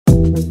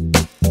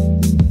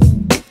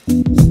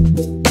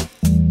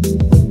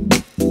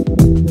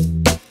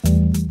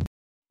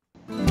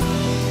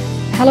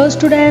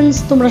Students,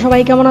 তোমরা সবাই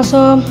কেমন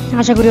আছো?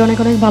 আশা করি অনেক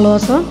অনেক ভালো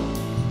আছো।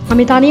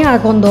 আমি তানিয়া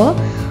আখন্দ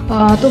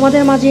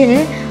তোমাদের মাঝে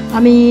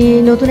আমি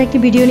নতুন একটি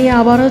ভিডিও নিয়ে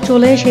আবারও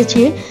চলে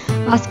এসেছি।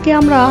 আজকে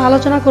আমরা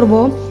আলোচনা করব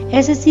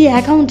এসএসসি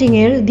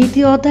অ্যাকাউন্টিংয়ের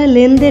দ্বিতীয় অধ্যায়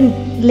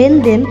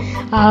লেনদেন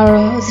আর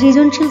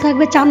সৃজনশীল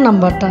থাকবে 4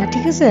 নাম্বারটা।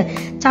 ঠিক আছে,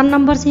 4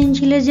 নাম্বার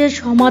সৃজনশীলের যে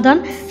সমাধান,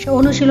 সে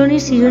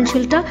অনুশীলনীর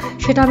সৃজনশীলটা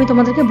সেটা আমি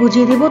তোমাদেরকে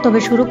বুঝিয়ে দিব। তবে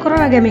শুরু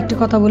করার আগে আমি একটি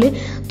কথা বলি,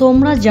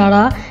 তোমরা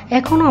যারা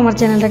এখনও আমার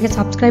চ্যানেলটাকে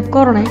সাবস্ক্রাইব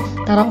করো নাই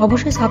তারা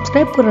অবশ্যই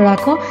সাবস্ক্রাইব করে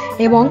রাখো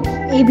এবং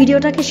এই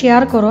ভিডিওটাকে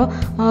শেয়ার করো।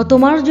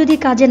 তোমার যদি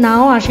কাজে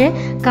নাও আসে,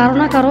 কারো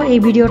না কারো এই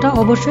ভিডিওটা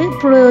অবশ্যই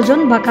প্রয়োজন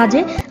বা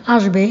কাজে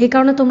আসবে। এই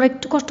কারণে তোমরা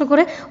একটু কষ্ট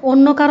করে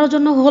অন্য কারোর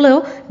জন্য হলেও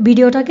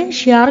ভিডিওটাকে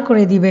শেয়ার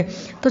করে দিবে।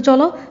 তো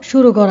চলো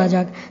শুরু করা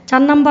যাক।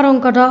 4 নাম্বার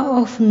অঙ্কটা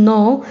অফ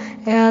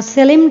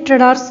সেলিম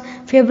ট্রেডার্স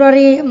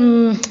ফেব্রুয়ারি,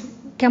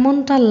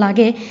 কেমনটা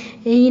লাগে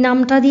এই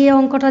নামটা দিয়ে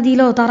অঙ্কটা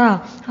দিল, তারা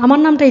আমার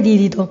নামটাই দিয়ে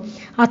দিত।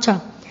 আচ্ছা,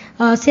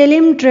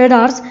 সেলিম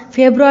ট্রেডার্স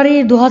ফেব্রুয়ারি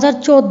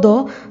 2014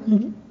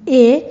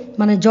 এ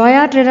মানে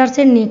জয়া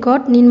ট্রেডার্সের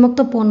নিকট নিম্নোক্ত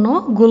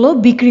পণ্যগুলো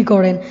বিক্রি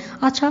করেন।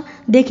 আচ্ছা,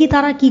 দেখি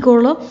তারা কি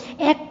করলো।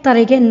 1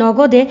 তারিখে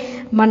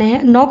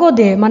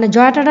নগদে মানে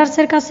জয়া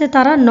ট্রেডার্সের কাছে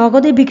তারা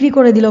নগদে বিক্রি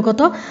করে দিল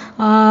কত,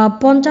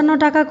 55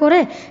 টাকা করে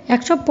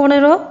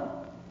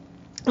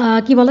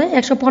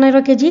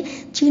 115 কেজি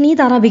চিনি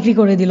তারা বিক্রি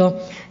করে দিল।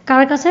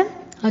 কার কাছে?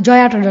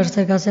 জয়া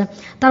ট্রেডার্সের কাছে।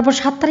 তারপর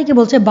 7 তারিখে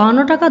বলছে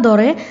 52 টাকা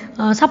দরে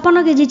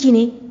 56 কেজি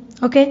চিনি।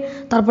 ওকে,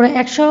 তারপরে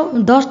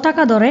 110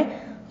 টাকা দরে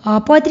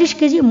 35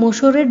 কেজি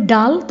মসুরের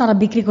ডাল তারা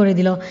বিক্রি করে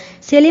দিল।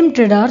 সেলিম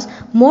ট্রেডার্স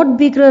মোট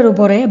বিক্রয়ের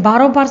উপরে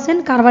 12%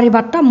 কারবারি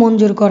বাট্টা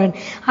মঞ্জুর করেন।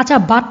 আচ্ছা,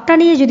 বাট্টা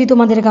নিয়ে যদি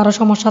তোমাদের কারো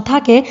সমস্যা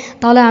থাকে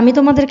তাহলে আমি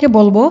তোমাদেরকে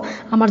বলবো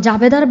আমার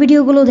জাবেদার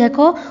ভিডিওগুলো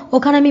দেখো,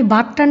 ওখানে আমি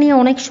বাট্টা নিয়ে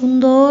অনেক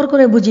সুন্দর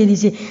করে বুঝিয়ে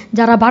দিছি।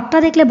 যারা বাট্টা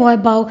দেখলে ভয়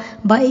পাও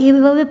বা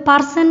এইভাবে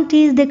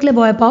পার্সেন্টেজ দেখলে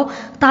ভয় পাও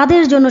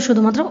তাদের জন্য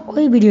শুধুমাত্র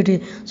ওই ভিডিওটি।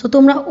 সো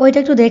তোমরা ওইটা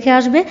একটু দেখে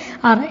আসবে।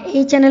 আর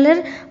এই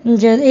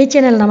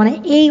চ্যানেল না মানে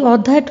এই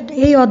অধ্যায়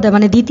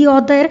মানে দ্বিতীয়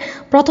অধ্যায়ের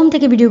প্রথম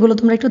থেকে ভিডিওগুলো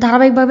তোমরা একটু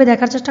ধারাবাহিকভাবে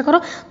দেখার চেষ্টা করো,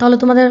 তাহলে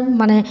তোমাদের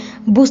মানে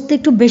বুঝতে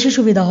একটু বেশি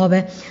সুবিধা হবে।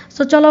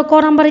 সো চলো ক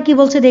নাম্বারে কি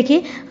বলছে দেখি।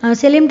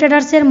 সেলিম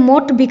ট্রেডার্সের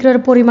মোট বিক্রয়ের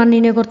পরিমাণ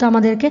নির্ণয় করতে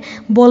আমাদেরকে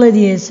বলে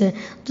দিয়েছে।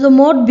 তো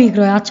মোট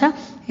বিক্রয়, আচ্ছা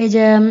এই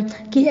যে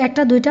কি 1,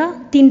 2,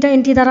 3টা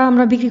এন্ট্রি দ্বারা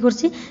আমরা বিক্রি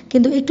করছি,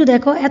 কিন্তু একটু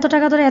দেখো এত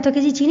টাকা ধরে এত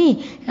কেজি চিনি,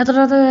 এত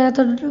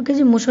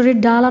কেজি মসুরির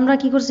ডাল আমরা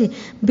কি করছি,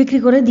 বিক্রি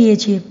করে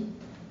দিয়েছি।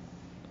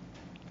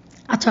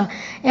 আচ্ছা,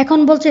 এখন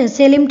বলছে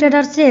সেলিম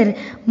ট্রেডার্সের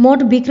মোট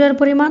বিক্রয়ের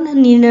পরিমাণ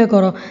নির্ণয়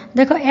করো।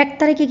 দেখো 1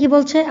 তারিখে কি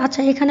বলছে।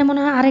 আচ্ছা, এখানে মনে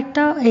হয়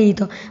আরেকটা, এই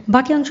তো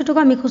বাকি অংশটুকু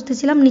আমি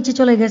খুঁজতেছিলাম, নিচে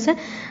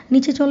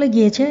চলে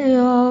গিয়েছে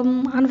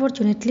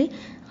আনফরচুনেটলি।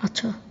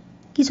 আচ্ছা,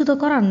 কিছু তো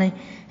করার নাই,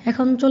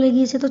 এখন চলে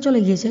গিয়েছে,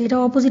 এটা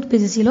অপোজিট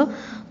পেজে ছিল।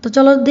 তো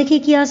চলো দেখি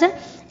কি আছে।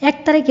 1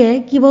 তারিখে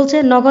কি বলছে,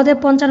 নগদে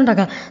 55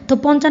 টাকা, তো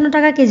 55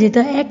 টাকা কেজি,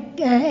 তো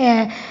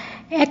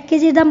 1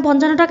 কেজির দাম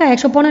 55 টাকা,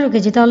 115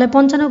 কেজি, তাহলে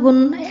 55 গুণ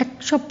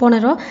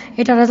 115,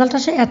 এটা রেজাল্ট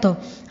আসে এত।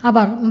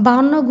 আবার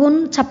 52 গুণ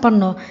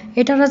 56,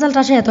 এটার রেজাল্ট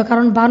আসে এত,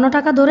 কারণ 52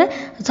 টাকা ধরে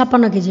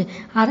 56 কেজি,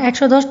 আর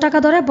 110 টাকা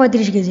ধরে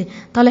 35 কেজি,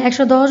 তাহলে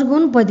 110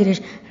 গুণ 35,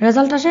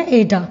 রেজাল্ট আসে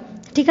এইটা।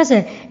 ঠিক আছে,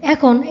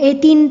 এখন এই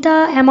 3টা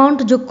অ্যামাউন্ট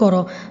যোগ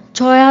করো,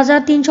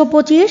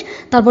 6325,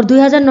 তারপর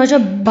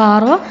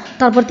 2912,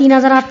 তারপর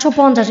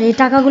 3850, এই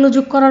টাকাগুলো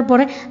যোগ করার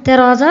পরে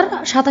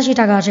 13087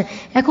 টাকা আসে।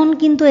 এখন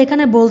কিন্তু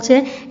এখানে বলছে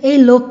এই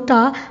লোকটা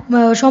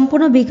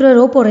সম্পূর্ণ বিক্রয়ের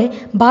ওপরে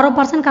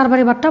 12%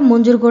 কারবারি বাট্টা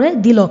মঞ্জুর করে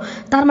দিল।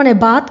 তার মানে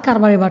বাদ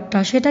কারবারি বাট্টা,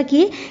 সেটা কি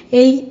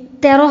এই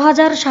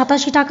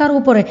 13087 টাকার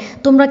উপরে।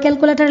 তোমরা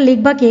ক্যালকুলেটারে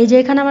লিখবা কি, যে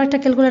এখানে আমার একটা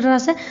ক্যালকুলেটার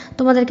আছে,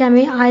 তোমাদেরকে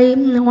আমি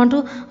ওয়ান্ট টু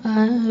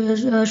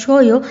শো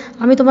ইউ,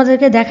 আমি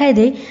তোমাদেরকে দেখাই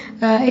দিই।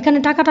 এখানে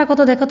টাকাটা কত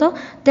দেখো তো,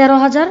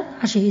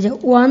 13080, যে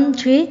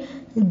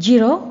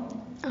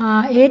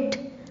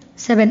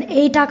 13087,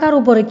 এই টাকার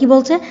উপরে কি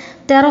বলছে,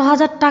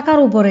 13000 টাকার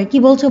উপরে কি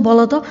বলছে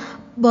বলো তো,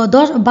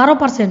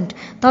 12%।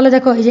 তাহলে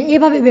দেখো এই যে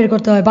এভাবে বের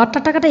করতে হয়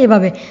বাট্টার টাকাটা,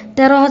 এভাবে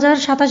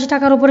 13087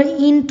 টাকার উপরে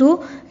ইনটু,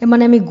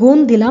 মানে আমি গুণ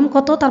দিলাম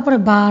কত, তারপরে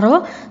 12,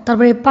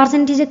 তারপরে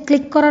পার্সেন্টেজে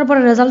ক্লিক করার পরে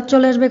রেজাল্ট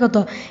চলে আসবে কত,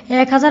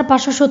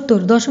 1570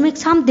 দশমিক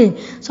সামথিং।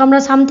 সো আমরা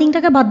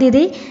সামথিংটাকে বাদ দিয়ে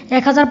দিই,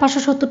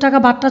 1570 টাকা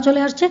বাট্টা চলে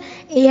আসছে।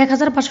 এই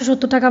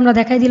 1570 টাকা আমরা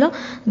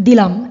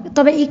দিলাম।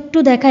 তবে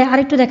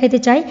আরেকটু দেখাইতে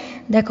চাই।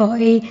 দেখো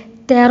এই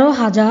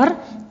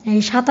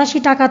 13,087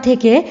 টাকা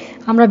থেকে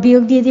আমরা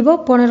বিয়োগ দিয়ে দিব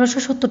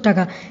 1570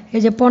 টাকা,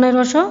 এই যে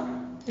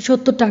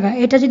 1570 টাকা,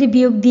 এটা যদি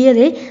বিয়োগ দিয়ে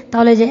দেই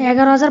তাহলে যে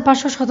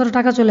 11,517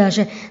 টাকা চলে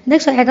আসে।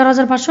 দেখছো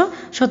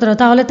 11,517,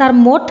 তাহলে তার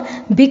মোট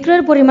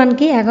বিক্রয়ের পরিমাণ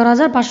কি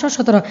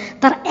 11,517,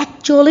 তার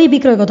অ্যাকচুয়ালি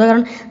বিক্রয় কত,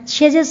 কারণ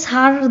সে যে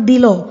ছাড়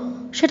দিল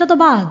সেটা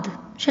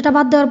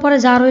বাদ দেওয়ার পরে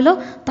যা রইল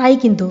তাই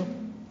কিন্তু।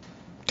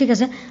 ঠিক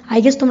আছে, আই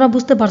গেস তোমরা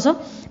বুঝতে পারছো,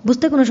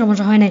 বুঝতে কোনো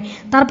সমস্যা হয় নাই।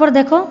 তারপর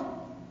দেখো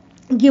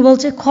কি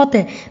বলছে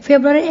খতে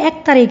ফেব্রুয়ারির 1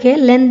 তারিখে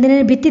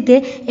লেনদেনের ভিত্তিতে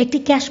একটি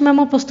ক্যাশ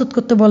মেমো প্রস্তুত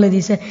করতে বলে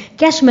দিয়েছে।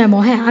 ক্যাশ মেমো,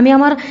 হ্যাঁ আমি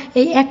আমার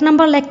এই 1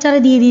 নম্বর লেকচারে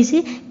দিয়ে দিয়েছি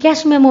ক্যাশ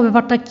মেমো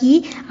ব্যাপারটা কি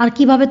আর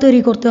কিভাবে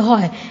তৈরি করতে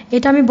হয়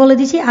এটা আমি বলে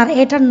দিয়েছি। আর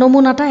এটার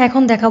নমুনাটা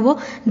এখন দেখাবো।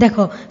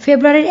 দেখো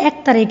ফেব্রুয়ারির 1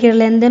 তারিখের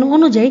লেনদেন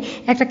অনুযায়ী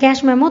একটা ক্যাশ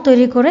মেমো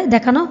তৈরি করে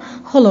দেখানো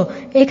হলো।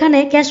 এখানে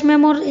ক্যাশ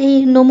মেমোর এই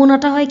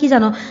নমুনাটা হয় কি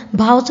জানো,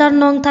 ভাউচার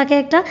নং থাকে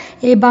একটা,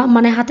 এই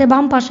মানে হাতে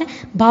বাম পাশে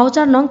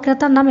ভাউচার নং,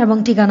 ক্রেতার নাম এবং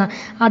ঠিকানা,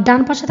 আর ডান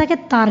পাশে থাকে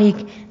তারিখ,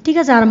 ঠিক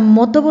আছে। আর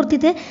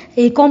মধ্যবর্তীতে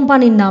এই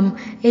কোম্পানির নাম,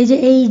 এই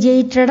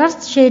ট্রেডার্স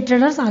সেই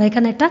ট্রেডার্স, আর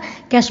এখানে একটা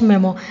ক্যাশ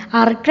মেমো।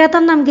 আর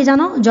ক্রেতার নাম কি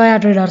জানো, জয়া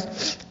ট্রেডার্স,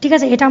 ঠিক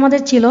আছে। এটা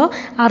আমাদের ছিল।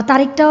 আর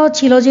তারিখটাও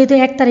ছিল যেহেতু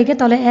 1 তারিখে,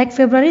 তাহলে 1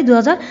 ফেব্রুয়ারি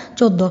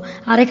 2014।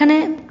 আর এখানে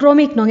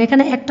ক্রমিক নং,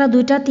 এখানে 1টা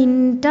 2টা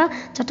 3টা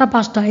 4টা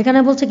 5টা, এখানে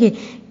বলছে কি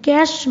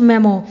ক্যাশ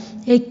মেমো।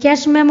 এই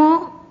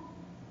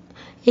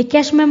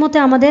ক্যাশ মেমোতে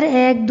আমাদের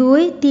 1 2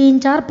 3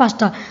 4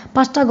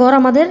 5টা ঘর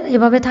আমাদের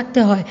এভাবে থাকতে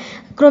হয়।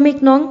 ক্রমিক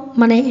নং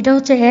মানে এটা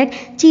হচ্ছে 1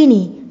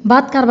 চিনি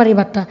বাদ কারবারি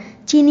বাট্টা,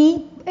 চিনি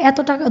এত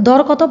টাকা,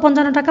 দর কত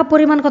 55 টাকা,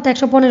 পরিমাণ কত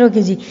 115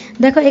 কেজি।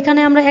 দেখো এখানে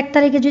আমরা 1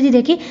 তারিখে যদি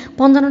দেখি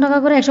 55 টাকা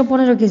করে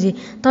 115 কেজি,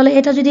 তাহলে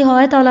এটা যদি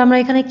হয় তাহলে আমরা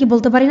এখানে কি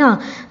বলতে পারি না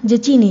যে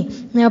চিনি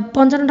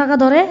 55 টাকা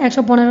ধরে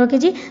 115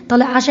 কেজি,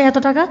 তাহলে আসে এত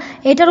টাকা।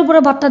 এটার উপরে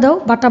বাট্টা দাও,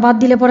 বাট্টা বাদ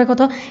দিলে পরে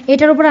কত,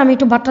 এটার উপরে আমি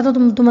একটু বাট্টা তো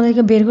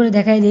তোমাদেরকে বের করে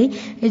দেখাই দিই।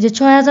 এই যে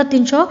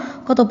 6300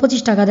 কত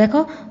 25 টাকা, দেখো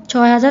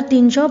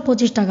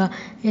 6325 টাকা,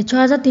 এই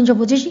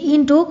 6325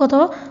 ইন্টু কত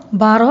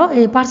 12,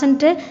 এই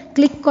পার্সেন্টে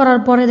ক্লিক করার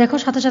পরে দেখো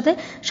সাথে সাথে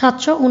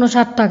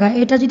 759 টাকা।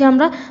 এটা যদি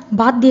আমরা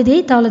বাদ দিয়ে দিই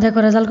তাহলে দেখো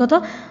রেজাল্ট কত,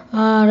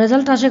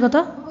 রেজাল্ট আসে কত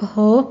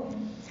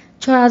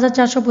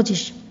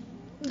 6425,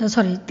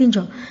 সরি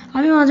 300।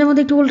 আমি মাঝে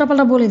মধ্যে একটু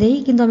উল্টাপাল্টা বলে দিই,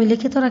 কিন্তু আমি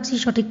লিখে তো রাখছি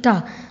সঠিকটা,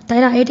 তাই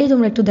না? এটাই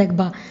তোমরা একটু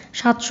দেখবা।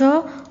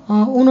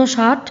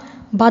 759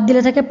 বাদ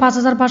দিলে থাকে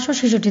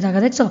 5566 টাকা,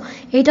 দেখছো?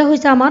 এইটা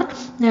হচ্ছে আমার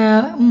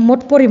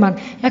মোট পরিমাণ।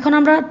 এখন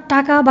আমরা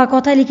টাকা বা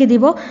কথায় লিখে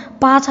দিব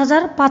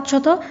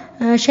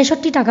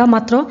 5566 টাকা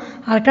মাত্র।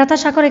 আর ক্রেতার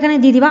স্বাক্ষর এখানে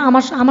দিয়ে দিবা,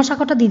 আমার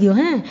স্বাক্ষরটা দিয়ে দিও,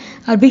 হ্যাঁ।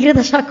 আর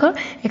বিক্রেতার স্বাক্ষর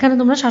এখানে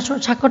তোমরা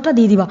স্বাক্ষরটা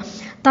দিয়ে দিবা।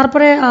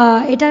 তারপরে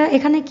এটা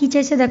এখানে কি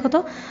চাইছে দেখো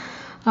তো,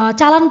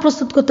 চালান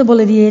প্রস্তুত করতে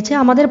বলে দিয়েছে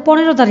আমাদের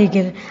 15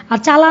 তারিখের। আর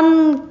চালান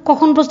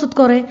কখন প্রস্তুত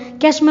করে,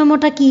 ক্যাশ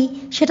মেমোটা কি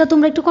সেটা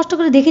তোমরা একটু কষ্ট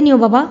করে দেখে নিও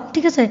বাবা,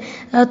 ঠিক আছে?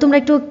 তোমরা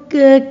একটু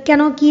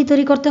কেন কি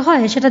তৈরি করতে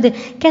হয় সেটা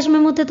ক্যাশ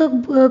মেমোতে তো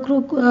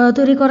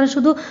তৈরি করে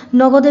শুধু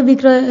নগদে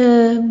বিক্রয়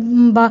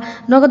বা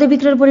নগদে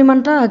বিক্রয়ের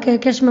পরিমাণটা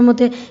ক্যাশ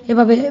মেমোতে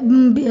এভাবে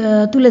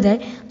তুলে দেয়।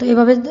 তো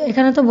এভাবে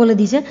এখানে তো বলে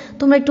দিয়েছে,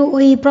 তোমরা একটু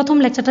ওই প্রথম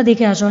লেকচারটা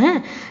দেখে আসো, হ্যাঁ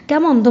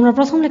কেমন? তোমরা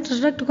প্রথম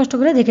লেকচারটা একটু কষ্ট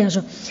করে দেখে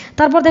আসো।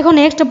 তারপর দেখো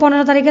নেক্সট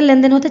 15 তারিখের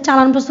লেনদেন হতে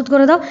চালান প্রস্তুত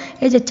করে দাও।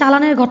 এই যে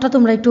চালানের ঘরটা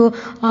তোমরা একটু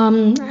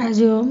অ্যাজ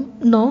ইউ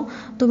নো,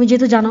 তুমি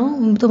যেহেতু জানো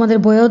তোমাদের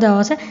বইয়েও দেওয়া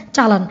আছে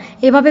চালান,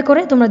 এভাবে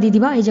করে তোমরা দিয়ে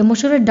দিবা। এই যে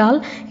মসুরের ডাল,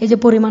 এই যে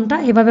পরিমাণটা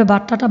এভাবে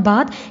বাট্টাটা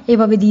বাদ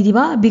এভাবে দিয়ে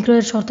দিবা।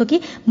 বিক্রয়ের শর্ত কি,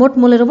 মোট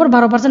মূল্যের উপর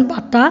 12%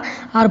 বাট্টা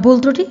আর ভুল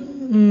ত্রুটি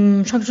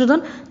সংশোধন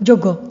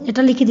যোগ্য,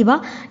 এটা লিখে দিবা।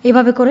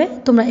 এভাবে করে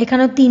তোমরা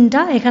এখানেও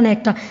 3টা এখানে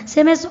একটা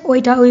সেম এস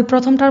ওইটা ওই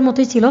প্রথমটার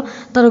মতোই ছিল।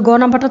 তার গ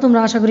নাম্বারটা তোমরা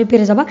আশা করি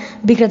পেরে যাবা।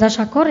 বিক্রেতার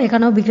স্বাক্ষর,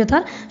 এখানেও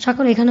বিক্রেতার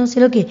স্বাক্ষর, এখানেও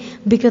ছিল কি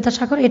বিক্রেতার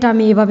স্বাক্ষর। এটা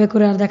আমি এভাবে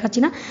করে আর দেখাচ্ছি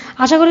না,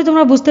 আশা করি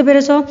তোমরা বুঝতে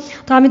পেরেছো।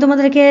 তো আমি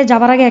তোমাদেরকে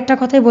যাবার আগে একটা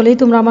কথাই বলি,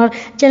 তোমরা আমার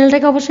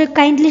চ্যানেলটাকে অবশ্যই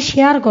কাইন্ডলি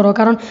শেয়ার করো,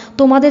 কারণ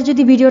তোমাদের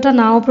যদি ভিডিওটা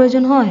নাও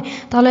প্রয়োজন হয়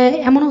তাহলে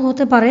এমনও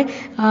হতে পারে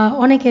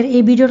অনেকের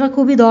এই ভিডিওটা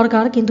খুবই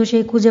দরকার কিন্তু সে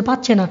খুঁজে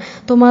পাচ্ছে না।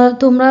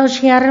 তোমরা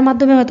শেয়ারের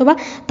মাধ্যমে হয়তোবা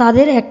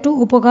তাদের একটু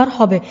উপকার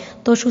হবে।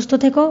 তো সুস্থ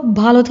থেকো,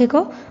 ভালো থেকো,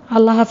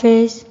 আল্লাহ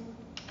হাফেজ।